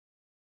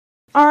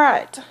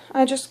Alright,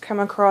 I just come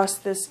across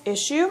this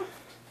issue.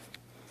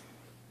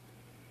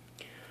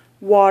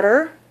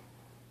 Water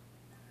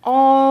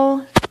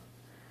all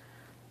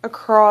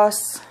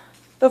across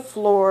the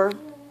floor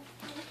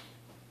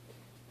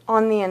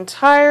on the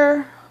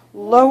entire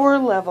lower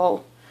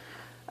level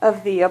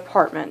of the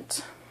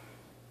apartment.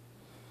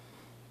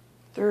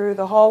 Through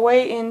the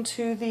hallway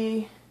into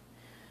the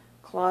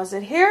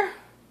closet here,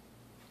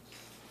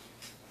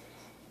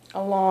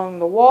 along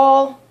the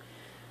wall,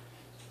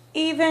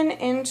 even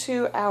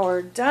into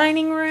our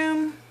dining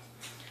room,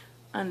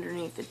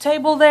 underneath the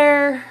table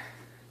there,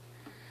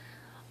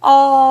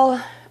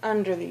 all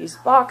under these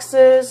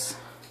boxes.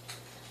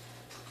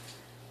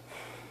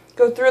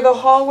 Go through the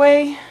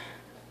hallway.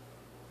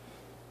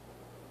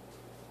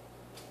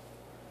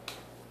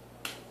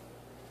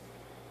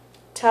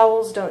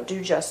 Towels don't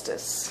do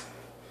justice.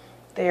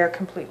 They are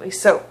completely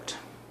soaked.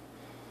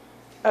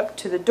 Up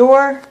to the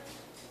door,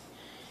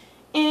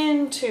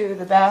 into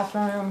the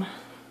bathroom,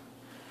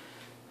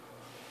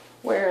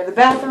 where the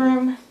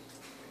bathroom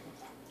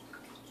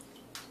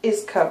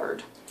is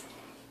covered.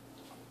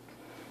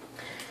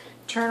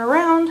 Turn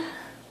around,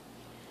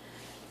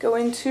 go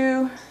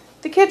into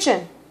the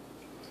kitchen.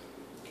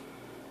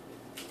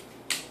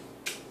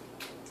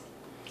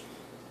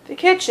 The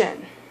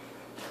kitchen.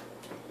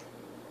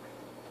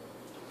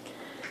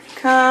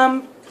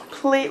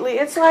 Completely,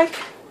 it's like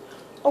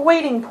a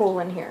wading pool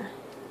in here.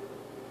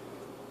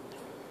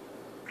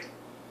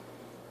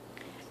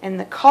 And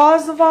the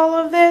cause of all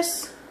of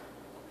this,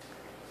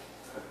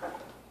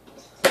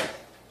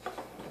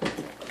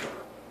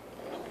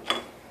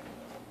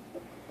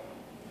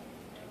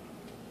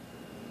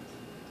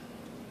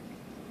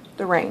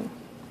 the rain.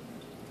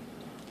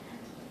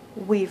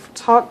 We've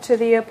talked to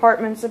the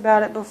apartments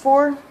about it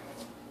before.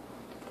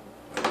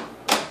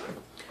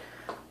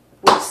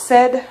 We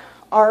said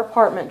our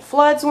apartment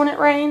floods when it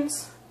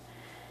rains.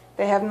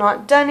 They have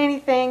not done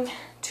anything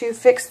to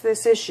fix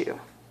this issue.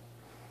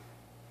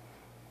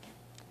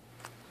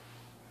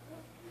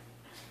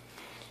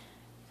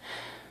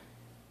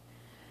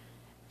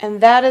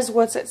 And that is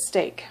what's at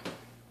stake.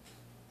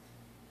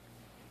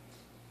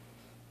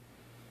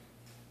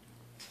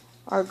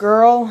 Our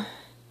girl,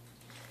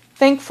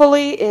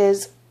 thankfully,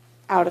 is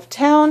out of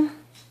town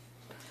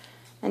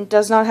and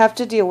does not have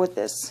to deal with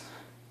this.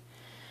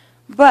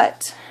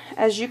 But,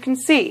 as you can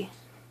see,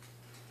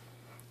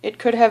 it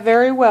could have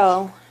very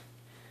well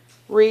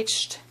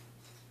reached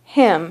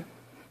him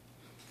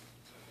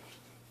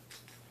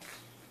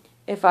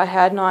if I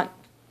had not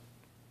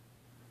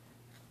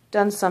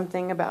done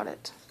something about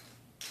it.